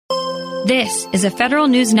This is a Federal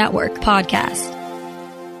News Network podcast.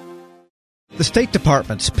 The State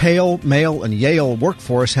Department's Pale, Male, and Yale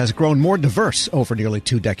workforce has grown more diverse over nearly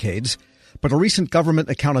 2 decades. But a recent Government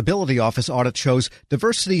Accountability Office audit shows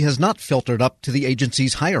diversity has not filtered up to the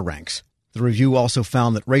agency's higher ranks. The review also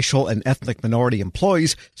found that racial and ethnic minority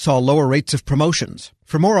employees saw lower rates of promotions.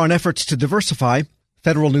 For more on efforts to diversify,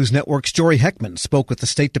 Federal News Network's Jory Heckman spoke with the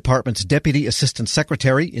State Department's Deputy Assistant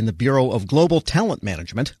Secretary in the Bureau of Global Talent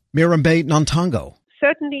Management, Mirambe Nantongo.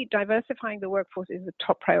 Certainly, diversifying the workforce is a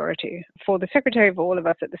top priority for the Secretary of all of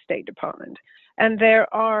us at the State Department. And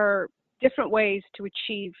there are different ways to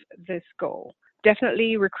achieve this goal.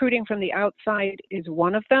 Definitely, recruiting from the outside is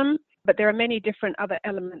one of them. But there are many different other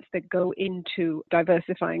elements that go into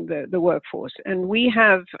diversifying the workforce. And we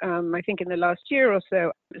have, I think in the last year or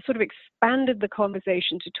so, sort of expanded the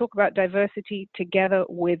conversation to talk about diversity together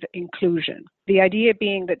with inclusion. The idea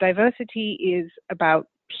being that diversity is about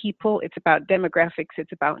people, it's about demographics,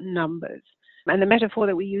 it's about numbers. And the metaphor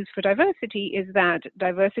that we use for diversity is that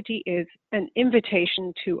diversity is an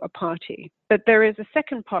invitation to a party. But there is a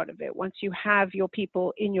second part of it. Once you have your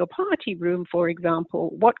people in your party room, for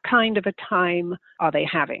example, what kind of a time are they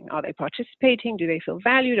having? Are they participating? Do they feel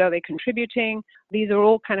valued? Are they contributing? These are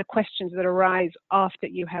all kind of questions that arise after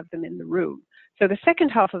you have them in the room. So the second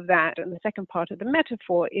half of that and the second part of the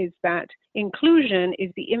metaphor is that inclusion is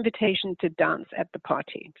the invitation to dance at the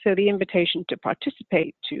party. So the invitation to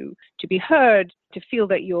participate, to be heard, to feel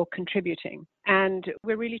that you're contributing. And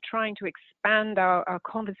we're really trying to expand our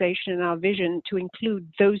conversation and our vision to include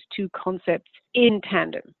those two concepts in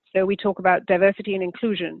tandem. So we talk about diversity and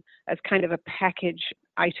inclusion as kind of a package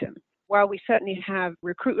item. While we certainly have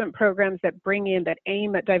recruitment programs that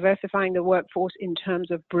aim at diversifying the workforce in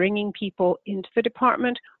terms of bringing people into the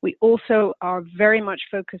department, we also are very much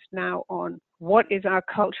focused now on what is our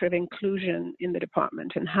culture of inclusion in the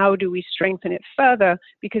department and how do we strengthen it further?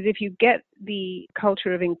 Because if you get the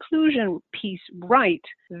culture of inclusion piece right,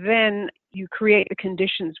 then you create the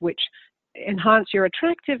conditions which enhance your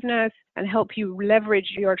attractiveness and help you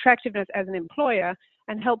leverage your attractiveness as an employer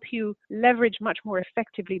and help you leverage much more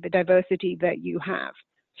effectively the diversity that you have.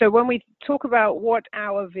 So when we talk about what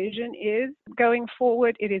our vision is going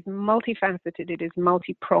forward, it is multifaceted, it is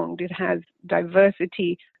multi-pronged. It has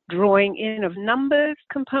diversity drawing in of numbers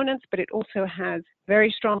components, but it also has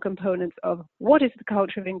very strong components of what is the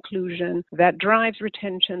culture of inclusion that drives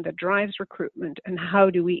retention, that drives recruitment, and how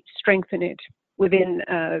do we strengthen it within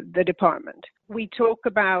the department. We talk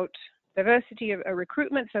about diversity of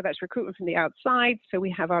recruitment, so that's recruitment from the outside. So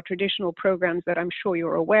we have our traditional programs that I'm sure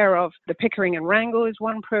you're aware of. The Pickering and Wrangle is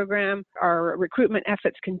one program. Our recruitment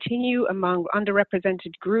efforts continue among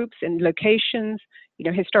underrepresented groups and locations,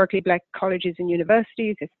 historically Black colleges and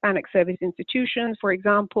universities, Hispanic service institutions, for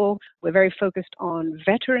example. We're very focused on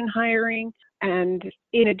veteran hiring. And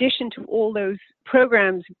in addition to all those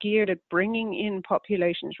programs geared at bringing in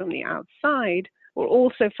populations from the outside, we're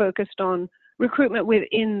also focused on recruitment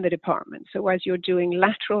within the department. So as you're doing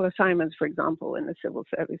lateral assignments, for example, in the civil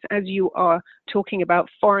service, as you are talking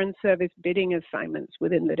about foreign service bidding assignments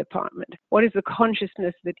within the department, what is the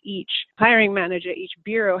consciousness that each hiring manager, each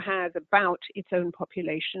bureau has about its own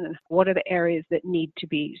population, and what are the areas that need to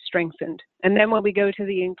be strengthened? And then when we go to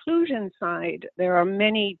the inclusion side, there are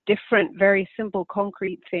many different, very simple,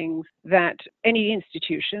 concrete things that any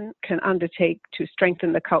institution can undertake to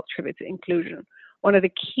strengthen the culture of its inclusion. One of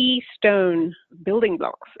the keystone building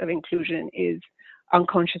blocks of inclusion is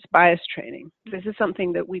unconscious bias training. This is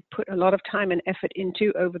something that we've put a lot of time and effort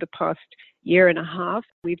into over the past year and a half.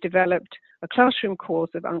 We've developed a classroom course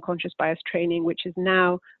of unconscious bias training, which is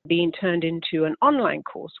now being turned into an online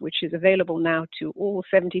course, which is available now to all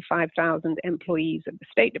 75,000 employees of the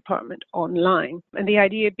State Department online. And the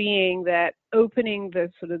idea being that opening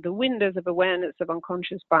the windows of awareness of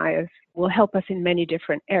unconscious bias will help us in many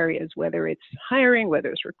different areas, whether it's hiring, whether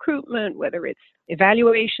it's recruitment, whether it's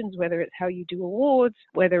evaluations, whether it's how you do awards,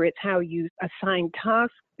 whether it's how you assign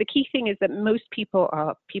tasks. The key thing is that most people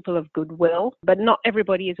are people of goodwill, but not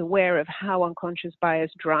everybody is aware of how unconscious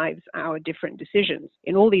bias drives our different decisions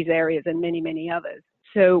in all these areas and many, many others.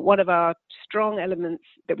 So one of our strong elements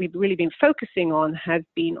that we've really been focusing on has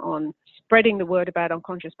been on spreading the word about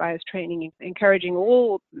unconscious bias training, encouraging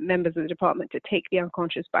all members of the department to take the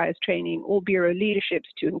unconscious bias training, all bureau leaderships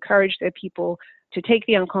to encourage their people to take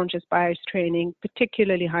the unconscious bias training,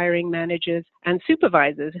 particularly hiring managers and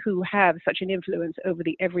supervisors who have such an influence over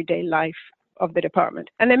the everyday life of the department.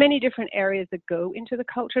 And there are many different areas that go into the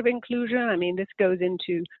culture of inclusion. I mean, this goes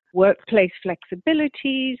into workplace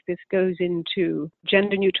flexibilities. This goes into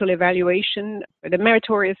gender neutral evaluation, the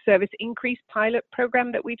meritorious service increase pilot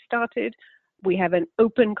program that we've started, We have an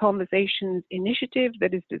open conversations initiative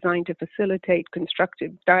that is designed to facilitate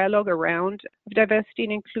constructive dialogue around diversity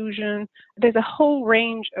and inclusion. There's a whole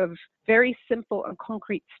range of very simple and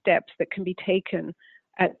concrete steps that can be taken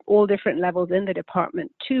at all different levels in the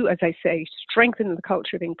department to, as I say, strengthen the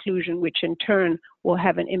culture of inclusion, which in turn will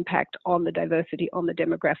have an impact on the diversity, on the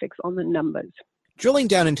demographics, on the numbers. Drilling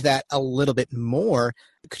down into that a little bit more,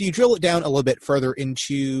 could you drill it down a little bit further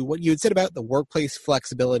into what you had said about the workplace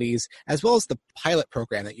flexibilities as well as the pilot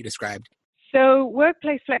program that you described? So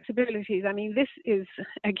workplace flexibilities, I mean, this is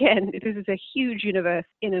a huge universe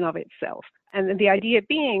in and of itself. And the idea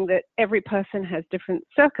being that every person has different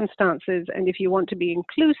circumstances, and if you want to be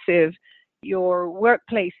inclusive, your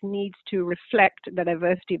workplace needs to reflect the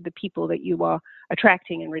diversity of the people that you are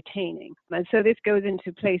attracting and retaining. And so this goes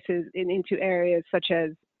into into areas such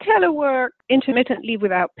as telework, intermittent leave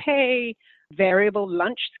without pay, variable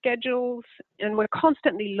lunch schedules, and we're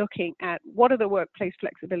constantly looking at what are the workplace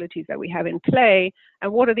flexibilities that we have in play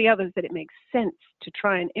and what are the others that it makes sense to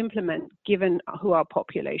try and implement given who our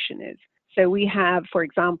population is. So we have, for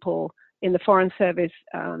example, in the Foreign Service,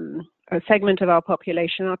 a segment of our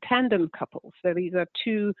population are tandem couples. So these are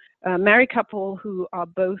two married couple who are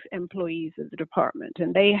both employees of the department,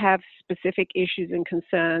 and they have specific issues and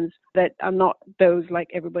concerns that are not those like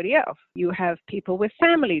everybody else. You have people with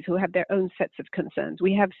families who have their own sets of concerns.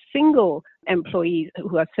 We have single employees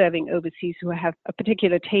who are serving overseas who have a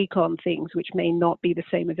particular take on things which may not be the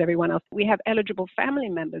same as everyone else. We have eligible family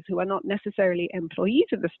members who are not necessarily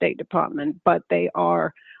employees of the State Department, but they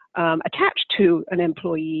are attached to an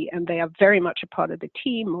employee, and they are very much a part of the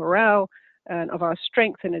team, morale, and of our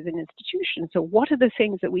strength and as an institution. So what are the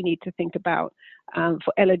things that we need to think about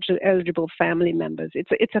for eligible family members?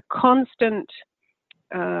 It's a constant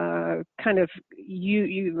kind of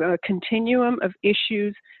continuum of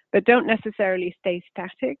issues that don't necessarily stay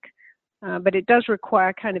static, but it does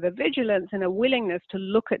require kind of a vigilance and a willingness to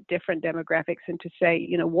look at different demographics and to say,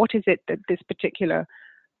 what is it that this particular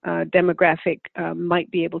demographic might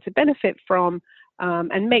be able to benefit from,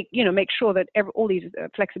 and make sure that all these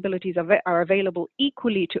flexibilities are available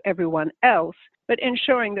equally to everyone else, but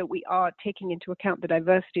ensuring that we are taking into account the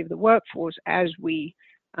diversity of the workforce as we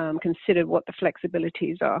consider what the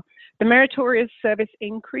flexibilities are. The Meritorious Service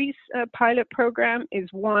Increase pilot program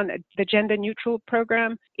is one. The Gender Neutral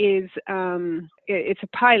program is it's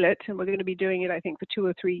a pilot, and we're going to be doing it, I think, for 2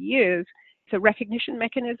 or 3 years. It's a recognition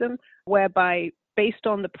mechanism whereby, based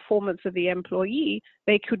on the performance of the employee,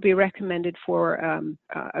 they could be recommended for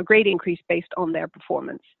a grade increase based on their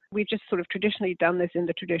performance. We've just sort of traditionally done this in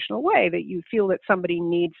the traditional way, that you feel that somebody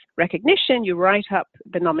needs recognition, you write up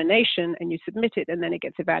the nomination and you submit it, and then it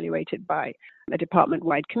gets evaluated by a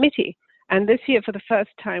department-wide committee. And this year, for the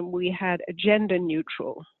first time, we had a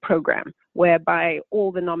gender-neutral program whereby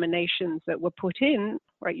all the nominations that were put in,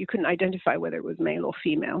 right, you couldn't identify whether it was male or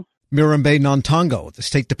female. Mirambe Nantongo, the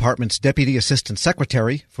State Department's Deputy Assistant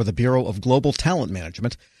Secretary for the Bureau of Global Talent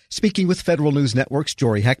Management, speaking with Federal News Network's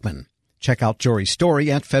Jory Heckman. Check out Jory's story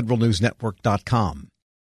at federalnewsnetwork.com.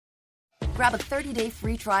 Grab a 30-day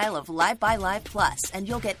free trial of Live by Live Plus, and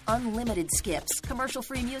you'll get unlimited skips,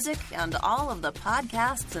 commercial-free music, and all of the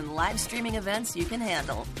podcasts and live streaming events you can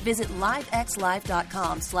handle. Visit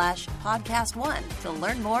livexlive.com/podcast1 to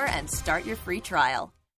learn more and start your free trial.